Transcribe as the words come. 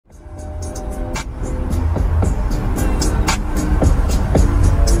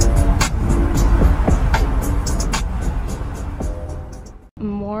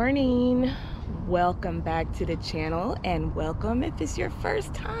welcome back to the channel, and welcome if it's your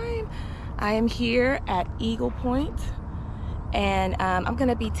first time. I am here at Eagle Point, and I'm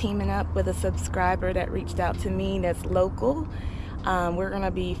gonna be teaming up with a subscriber that reached out to me that's local. We're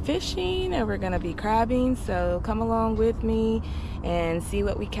gonna be fishing and we're gonna be crabbing, so come along with me and see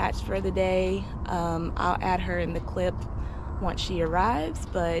what we catch for the day. I'll add her in the clip once she arrives,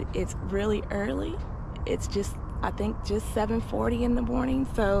 but it's really early. It's just, I think, just 7:40 in the morning,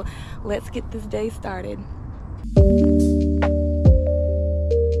 so let's get this day started.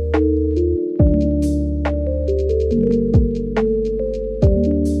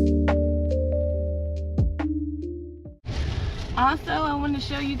 Also, I want to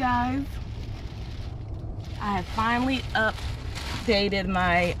show you guys, I have finally updated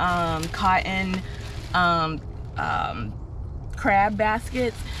my cotton crab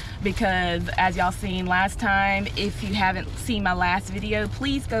baskets, because as y'all seen last time, if you haven't seen my last video,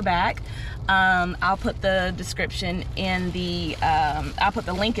 please go back. I'll put the description in the I'll put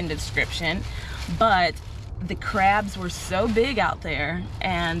the link in the description. But the crabs were so big out there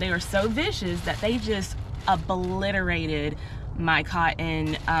and they were so vicious that they just obliterated my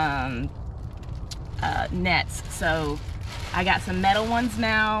cotton nets. So I got some metal ones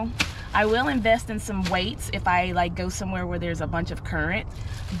now. I will invest in some weights if I like go somewhere where there's a bunch of current,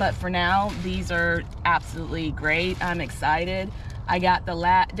 but for now these are absolutely great. I'm excited. I got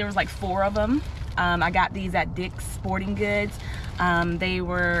there was like 4 of them. I got these at Dick's Sporting Goods. They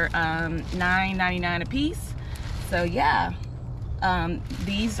were $9.99 a piece. So yeah,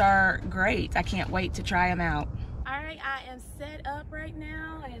 these are great. I can't wait to try them out. All right, I am set up right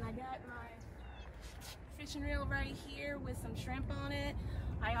now, and I got my fishing reel right here with some shrimp on it.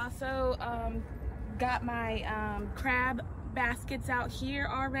 I also got my crab baskets out here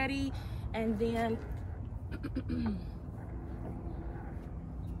already, and then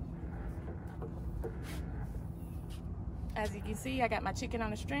as you can see, I got my chicken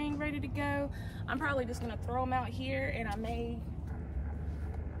on a string ready to go. I'm probably just gonna throw them out here, and I may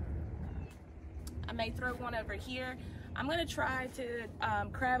throw one over here. I'm gonna try to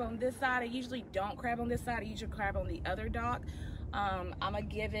crab on this side. I usually don't crab on this side. I usually crab on the other dock. I'm gonna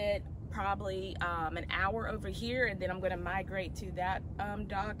give it probably an hour over here, and then I'm gonna migrate to that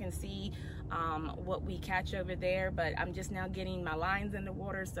dock and see what we catch over there. But I'm just now getting my lines in the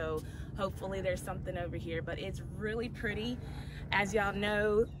water, so hopefully there's something over here. But it's really pretty. As y'all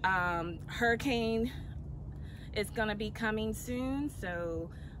know, hurricane is gonna be coming soon, so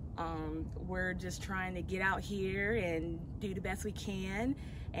we're just trying to get out here and do the best we can,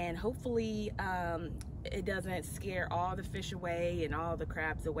 and hopefully it doesn't scare all the fish away and all the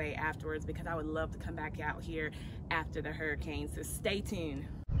crabs away afterwards, because I would love to come back out here after the hurricane, so stay tuned.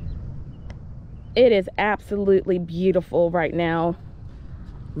 It is absolutely beautiful right now,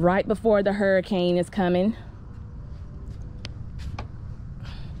 right before the hurricane is coming.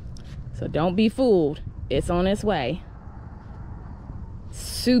 So don't be fooled, it's on its way.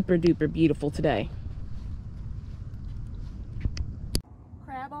 Super duper beautiful today.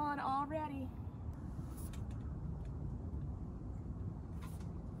 Crab on already.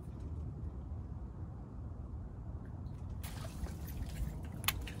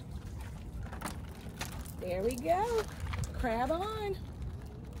 There we go. Crab on.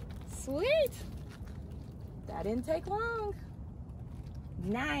 Sweet. That didn't take long.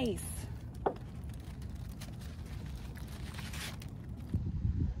 Nice.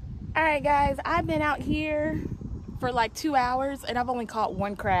 All right, guys, I've been out here for like 2 hours and I've only caught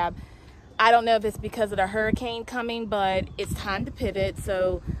 1 crab. I don't know if it's because of the hurricane coming, but it's time to pivot.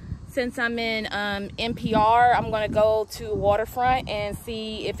 So since I'm in NPR, I'm gonna go to Waterfront and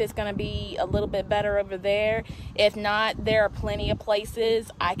see if it's gonna be a little bit better over there. If not, there are plenty of places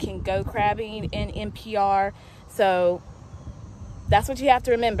I can go crabbing in NPR. So that's what you have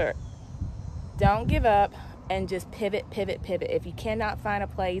to remember. Don't give up and just pivot, pivot, pivot. If you cannot find a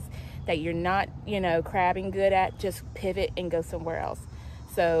place that you're not, you know, crabbing good at, just pivot and go somewhere else.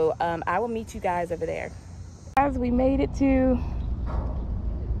 So I will meet you guys over there. Guys, we made it to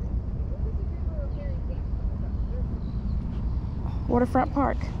Waterfront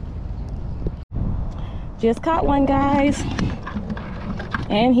Park. Just caught one, guys,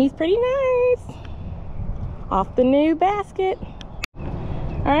 and he's pretty nice. Off the new basket.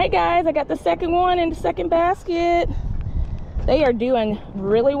 All right, guys, I got the second one in the second basket. They are doing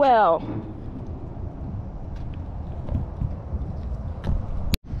really well.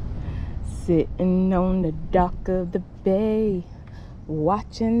 Sitting on the dock of the bay,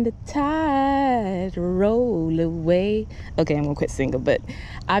 watching the tide roll away. Okay, I'm gonna quit singing, but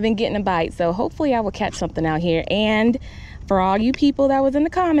I've been getting a bite, so hopefully I will catch something out here. And For all you people that was in the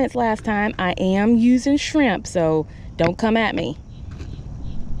comments last time, I am using shrimp, so don't come at me.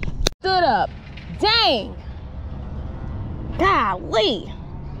 Stood up. Dang. Golly.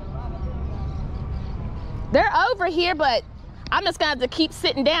 They're over here, but I'm just gonna have to keep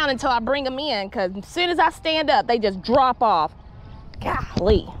sitting down until I bring them in, because as soon as I stand up, they just drop off.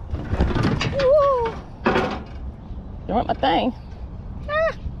 Golly. Woo. You want my thing?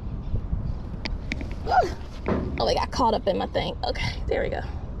 Ah. Oh, they got caught up in my thing. Okay, there we go.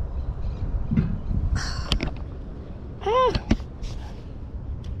 Ah.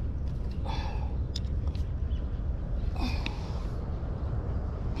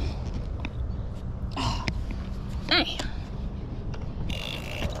 Dang.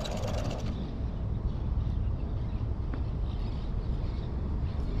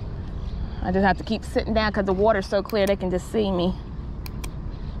 I just have to keep sitting down because the water's so clear they can just see me.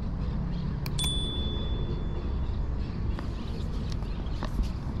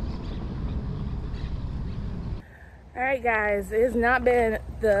 All right, guys, it has not been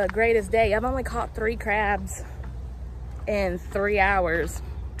the greatest day. I've only caught 3 crabs in 3 hours.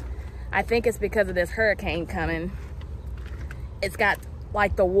 I think it's because of this hurricane coming. It's got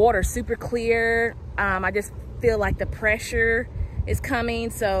like the water super clear. I just feel like the pressure is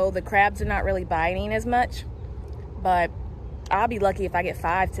coming, so the crabs are not really biting as much. But I'll be lucky if I get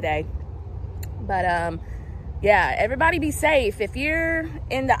 5 today. But yeah, everybody be safe. If you're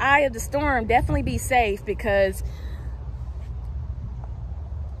in the eye of the storm, definitely be safe, because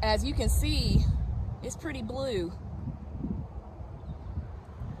as you can see, it's pretty blue.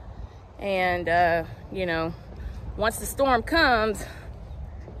 And you know, once the storm comes,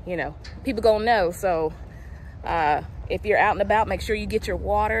 you know, people gonna know. So if you're out and about, make sure you get your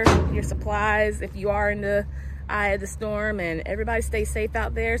water, your supplies, if you are in the eye of the storm, and everybody stay safe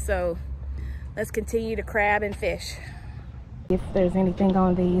out there. So let's continue to crab and fish. If there's anything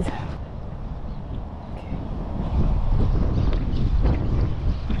on these.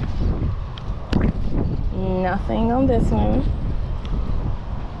 Nothing on this one.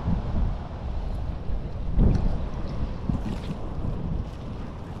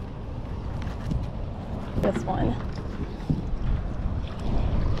 This one.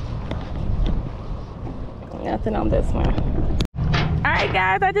 Nothing on this one. All right,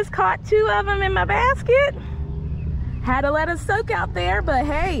 guys, I just caught 2 of them in my basket. Had to let us soak out there, but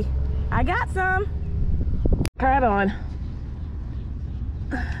hey, I got some. Crab on.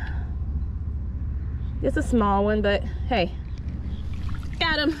 Just a small one, but hey,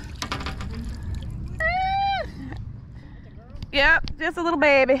 got him. Yep, just a little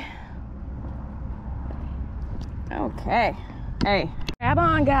baby. Okay, hey, crab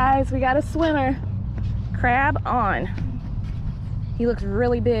on, guys. We got a swimmer. Crab on. He looks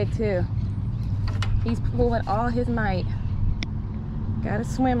really big too. He's pulling all his might. Got a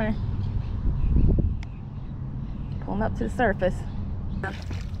swimmer. Pull him up to the surface.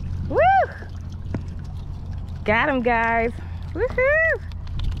 Woo! Got him, guys.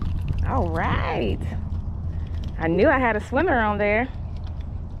 Woohoo! All right. I knew I had a swimmer on there.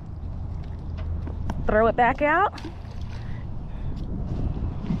 Throw it back out.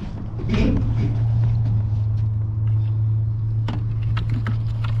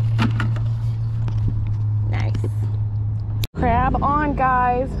 Nice. Crab on,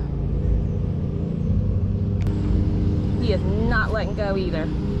 guys. He is not letting go either.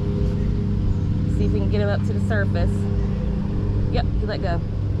 See if we can get him up to the surface. Yep, he let go.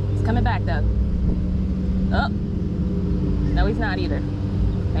 He's coming back though. Oh, no, he's not either.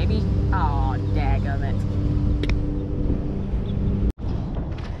 Maybe. Oh, daggum it.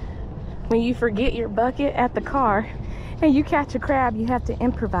 When you forget your bucket at the car and you catch a crab, you have to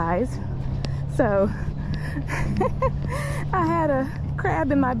improvise. So I had a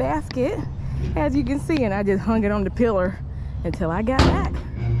crab in my basket, as you can see, and I just hung it on the pillar until I got back.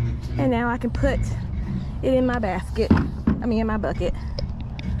 And now I can put it in my basket. I mean, in my bucket.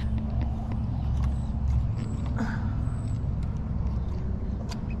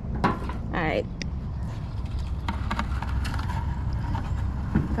 All right.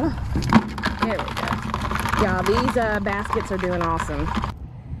 Come on. There we go. Y'all, these baskets are doing awesome.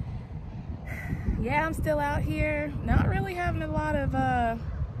 Yeah, I'm still out here. Not really having a lot of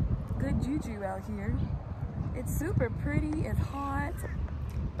good juju out here. It's super pretty. It's hot.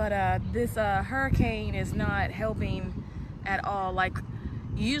 But this hurricane is not helping at all. Like,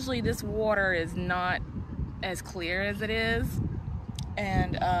 usually this water is not as clear as it is.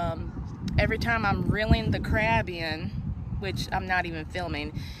 And every time I'm reeling the crab in, which I'm not even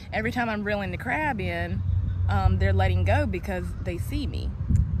filming, every time I'm reeling the crab in, they're letting go because they see me.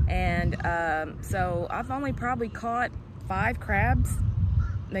 And so I've only probably caught 5 crabs,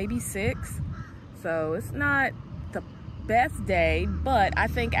 maybe 6. So it's not the best day, but I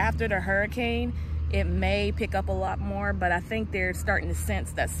think after the hurricane, it may pick up a lot more, but I think they're starting to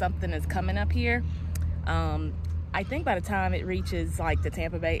sense that something is coming up here. I think by the time it reaches like the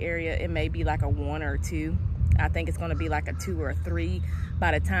Tampa Bay area, it may be like a 1 or 2. I think it's gonna be like a 2 or a 3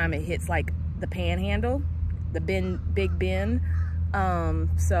 by the time it hits like the Panhandle, the Big Bend.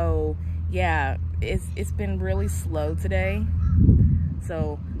 So yeah, it's been really slow today.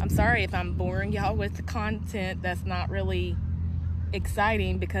 So I'm sorry if I'm boring y'all with the content that's not really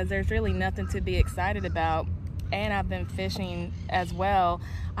exciting, because there's really nothing to be excited about. And I've been fishing as well.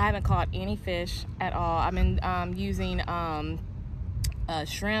 I haven't caught any fish at all. I've been using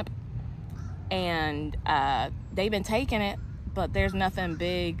shrimp, and they've been taking it, but there's nothing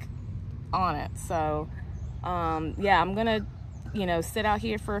big on it. So yeah, I'm gonna, you know, sit out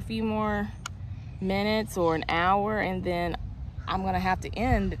here for a few more minutes or an hour, and then I'm gonna have to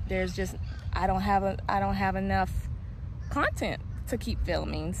end. There's just, I don't have enough content to keep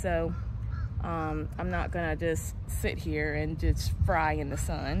filming. So I'm not gonna just sit here and just fry in the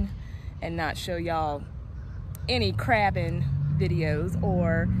sun and not show y'all any crabbing videos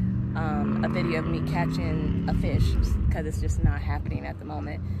or a video of me catching a fish, because it's just not happening at the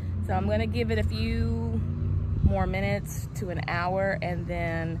moment. So I'm gonna give it a few more minutes to an hour, and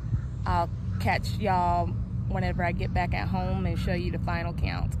then I'll catch y'all whenever I get back at home and show you the final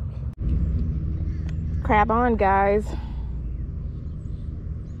count. Crab on, guys.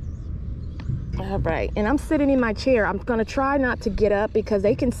 All right, and I'm sitting in my chair. I'm gonna try not to get up because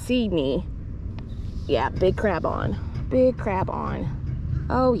they can see me. Yeah, big crab on. Big crab on.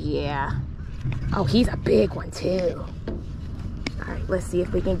 Oh yeah. Oh, he's a big one too. All right, let's see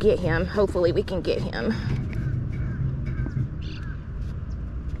if we can get him. Hopefully we can get him.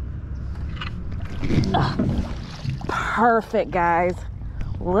 Ugh. Perfect, guys.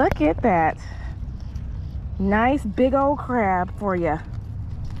 Look at that. Nice big old crab for you.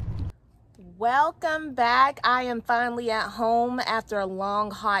 Welcome back. I am finally at home after a long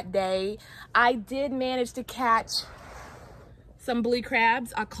hot day. I did manage to catch some blue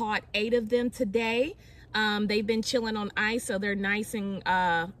crabs. I caught 8 of them today. They've been chilling on ice, so they're nice and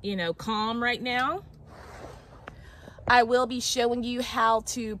you know, calm right now. I will be showing you how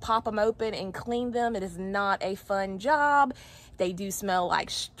to pop them open and clean them. It is not a fun job. They do smell like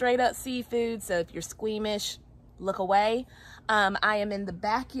straight up seafood, so if you're squeamish, look away. I am in the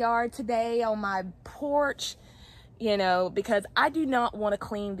backyard today on my porch, you know, because I do not want to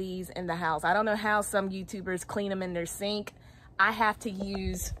clean these in the house. I don't know how some YouTubers clean them in their sink. I have to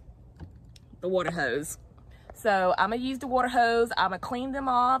use the water hose. So I'm gonna use the water hose, I'm gonna clean them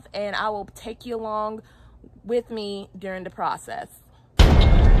off, and I will take you along with me during the process.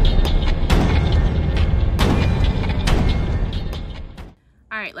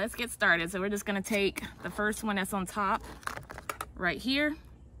 All right, let's get started. So we're just gonna take the first one that's on top right here.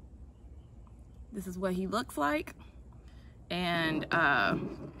 This is what he looks like. And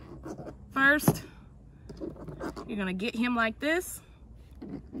first, you're gonna get him like this.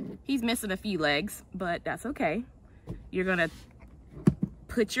 He's missing a few legs, but that's okay. You're gonna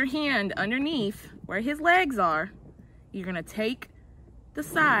put your hand underneath where his legs are. You're gonna take the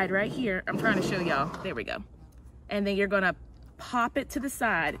side right here. I'm trying to show y'all. There we go. And then you're gonna pop it to the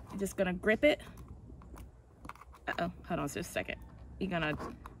side. You're just gonna grip it. Uh-oh, hold on just a second. You're gonna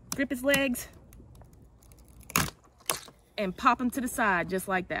grip his legs and pop him to the side just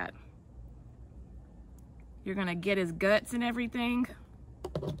like that. You're gonna get his guts and everything.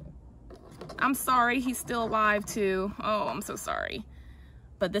 I'm sorry, he's still alive too. Oh, I'm so sorry.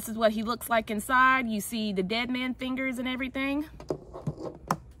 But this is what he looks like inside. You see the dead man fingers and everything.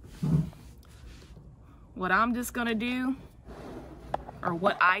 What I'm just gonna do, or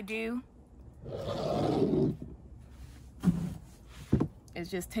what I do, is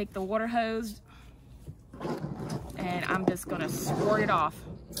just take the water hose and I'm just gonna squirt it off.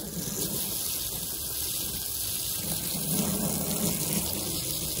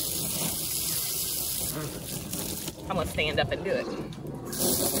 I'm gonna stand up and do it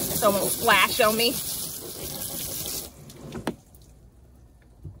so it won't splash on me.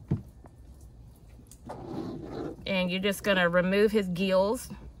 And you're just gonna remove his gills.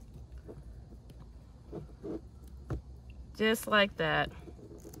 Just like that.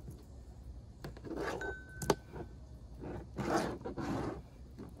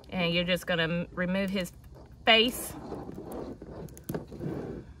 And you're just gonna remove his face.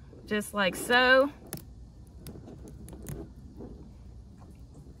 Just like so.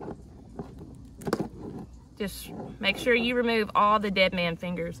 Just make sure you remove all the dead man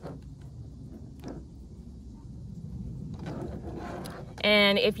fingers.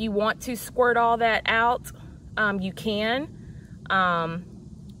 And if you want to squirt all that out, you can.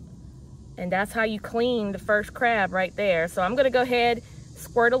 And that's how you clean the first crab right there. So I'm gonna go ahead,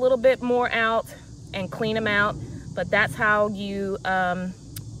 squirt a little bit more out and clean them out. But that's how you,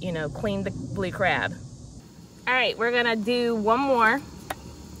 you know, clean the blue crab. All right, we're gonna do one more.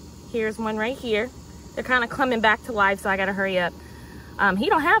 Here's one right here. They're kind of coming back to life, so I gotta hurry up. He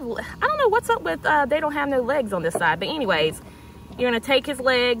don't have, I don't know what's up with, they don't have no legs on this side. But anyways, you're gonna take his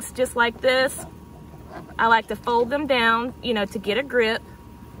legs just like this. I like to fold them down, you know, to get a grip.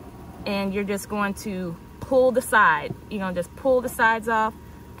 And you're just going to pull the side. You're gonna just pull the sides off,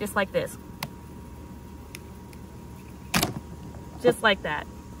 just like this. Just like that.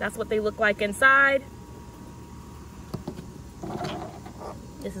 That's what they look like inside.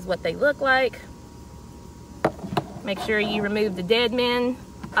 This is what they look like. Make sure you remove the dead men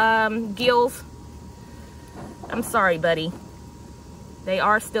gills. I'm sorry, buddy. They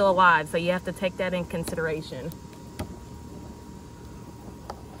are still alive, so you have to take that in consideration.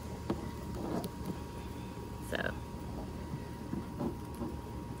 So,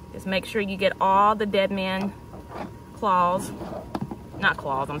 just make sure you get all the dead man claws. Not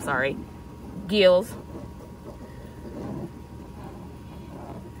claws, I'm sorry. Gills.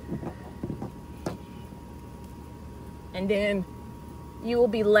 And then you will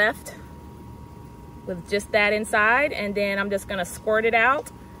be left with just that inside, and then I'm just gonna squirt it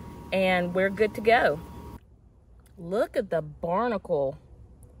out and we're good to go. Look at the barnacle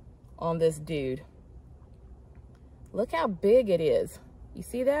on this dude. Look how big it is. You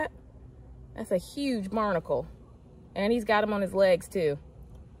see that? That's a huge barnacle. And he's got him on his legs too.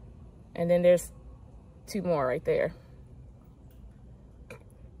 And then there's two more right there.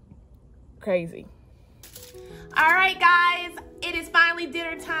 Crazy. All right, guys, it is finally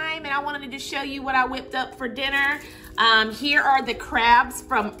dinner time, and I wanted to just show you what I whipped up for dinner. Here are the crabs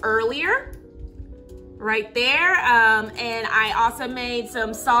from earlier, right there. And I also made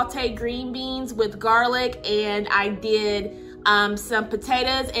some sauteed green beans with garlic, and I did some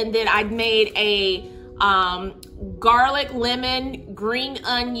potatoes, and then I made a garlic, lemon, green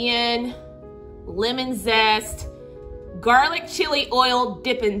onion, lemon zest, garlic chili oil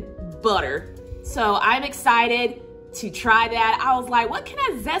dipping butter. So I'm excited to try that. I was like, what can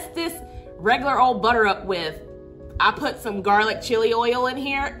I zest this regular old butter up with? I put some garlic chili oil in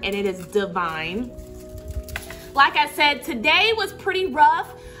here, and it is divine. Like I said, today was pretty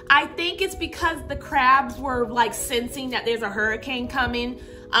rough. I think it's because the crabs were like sensing that there's a hurricane coming.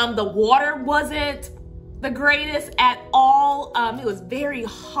 The water wasn't the greatest at all. It was very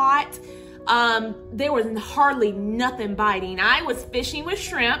hot. There was hardly nothing biting. I was fishing with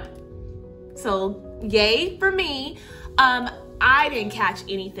shrimp, so yay for me. I didn't catch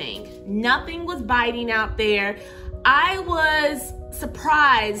anything. Nothing was biting out there. I was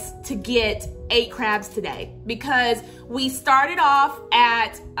surprised to get 8 crabs today because we started off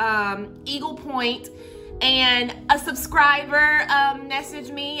at Eagle Point, and a subscriber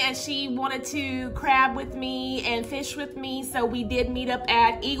messaged me and she wanted to crab with me and fish with me, so we did meet up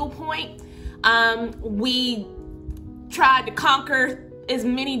at Eagle Point. We tried to conquer as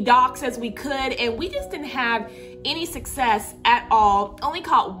many docks as we could, and we just didn't have any success at all. Only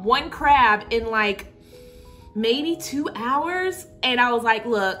caught 1 crab in like maybe 2 hours, and I was like,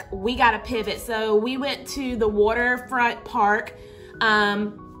 look, we gotta pivot. So we went to the waterfront park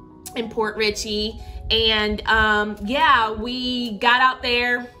in Port Richey, and yeah, we got out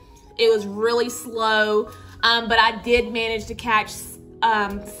there. It was really slow, but I did manage to catch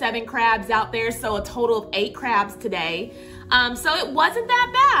 7 crabs out there, so a total of 8 crabs today. So it wasn't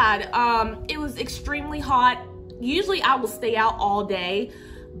that bad. It was extremely hot. Usually I will stay out all day,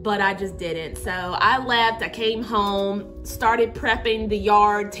 but I just didn't. So I left, I came home, started prepping the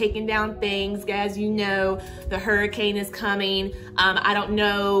yard, taking down things. As you know, the hurricane is coming. I don't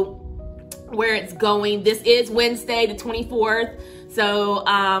know where it's going. This is Wednesday, the 24th. So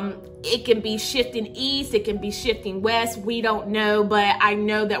it can be shifting east, it can be shifting west. We don't know, but I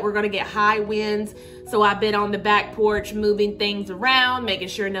know that we're gonna get high winds. So I've been on the back porch moving things around, making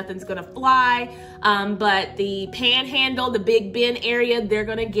sure nothing's gonna fly. But the Panhandle, the Big Bend area, they're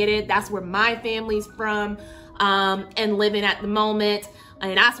gonna get it. That's where my family's from and living at the moment.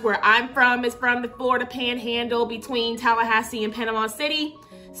 And that's where I'm from, is from the Florida Panhandle between Tallahassee and Panama City.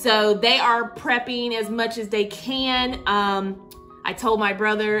 So they are prepping as much as they can. I told my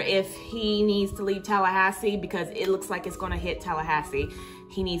brother if he needs to leave Tallahassee, because it looks like it's gonna hit Tallahassee,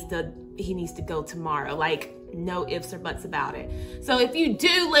 he needs to go tomorrow. Like, no ifs or buts about it. So if you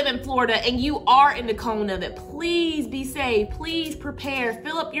do live in Florida and you are in the cone of it, please be safe, please prepare,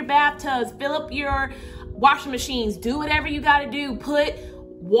 fill up your bathtubs, fill up your washing machines, do whatever you gotta do. Put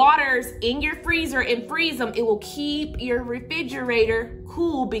waters in your freezer and freeze them. It will keep your refrigerator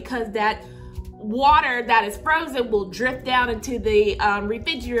cool, because that water that is frozen will drift down into the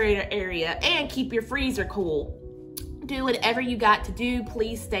refrigerator area and keep your freezer cool. Do whatever you got to do.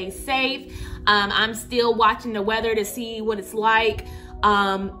 Please stay safe. I'm still watching the weather to see what it's like.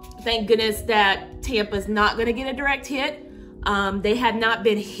 Thank goodness that Tampa's not gonna get a direct hit. They have not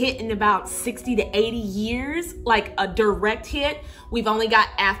been hit in about 60 to 80 years, like a direct hit. We've only got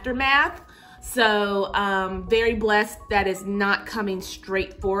aftermath. So very blessed that it's not coming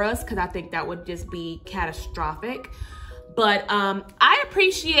straight for us, because I think that would just be catastrophic. But I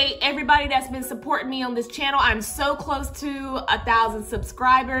appreciate everybody that's been supporting me on this channel. I'm so close to 1,000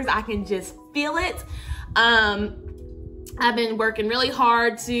 subscribers. I can just feel it. I've been working really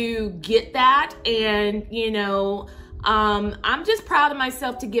hard to get that, and you know, I'm just proud of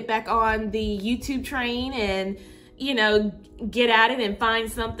myself to get back on the YouTube train and, you know, get at it and find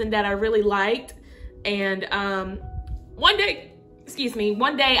something that I really liked. And one day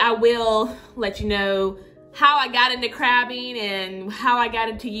I will let you know how I got into crabbing and how I got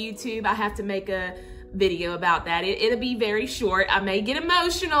into YouTube. I have to make a video about that. It'll be very short. I may get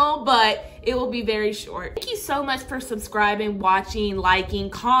emotional, but it will be very short. Thank you so much for subscribing, watching,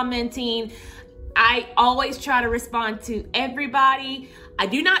 liking, commenting. I always try to respond to everybody. I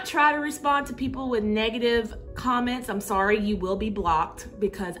do not try to respond to people with negative comments. I'm sorry, you will be blocked,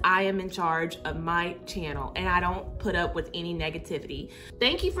 because I am in charge of my channel and I don't put up with any negativity.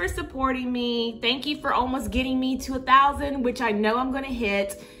 Thank you for supporting me. Thank you for almost getting me to 1,000, which I know I'm gonna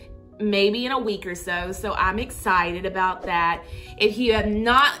hit maybe in a week or so. So I'm excited about that. If you have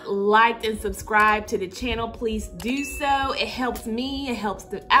not liked and subscribed to the channel, please do so. It helps me, it helps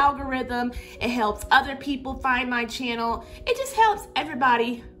the algorithm, it helps other people find my channel. It just helps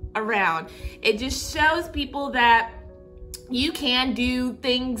everybody around. It just shows people that you can do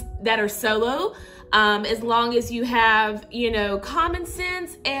things that are solo, as long as you have, you know, common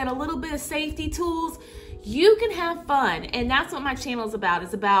sense and a little bit of safety tools. You can have fun, and that's what my channel is about.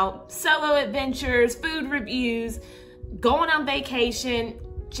 It's about solo adventures, food reviews, going on vacation,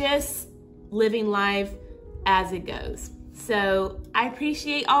 just living life as it goes. So I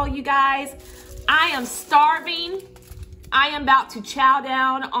appreciate all you guys. I am starving. I am about to chow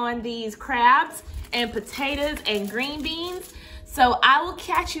down on these crabs and potatoes and green beans. So I will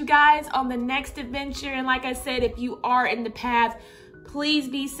catch you guys on the next adventure. And like I said, if you are in the path, please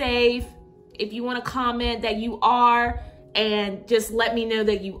be safe. If you want to comment that you are, and just let me know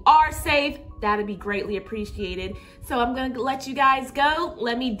that you are safe, that'd be greatly appreciated. So I'm going to let you guys go.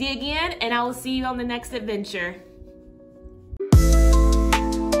 Let me dig in, and I will see you on the next adventure.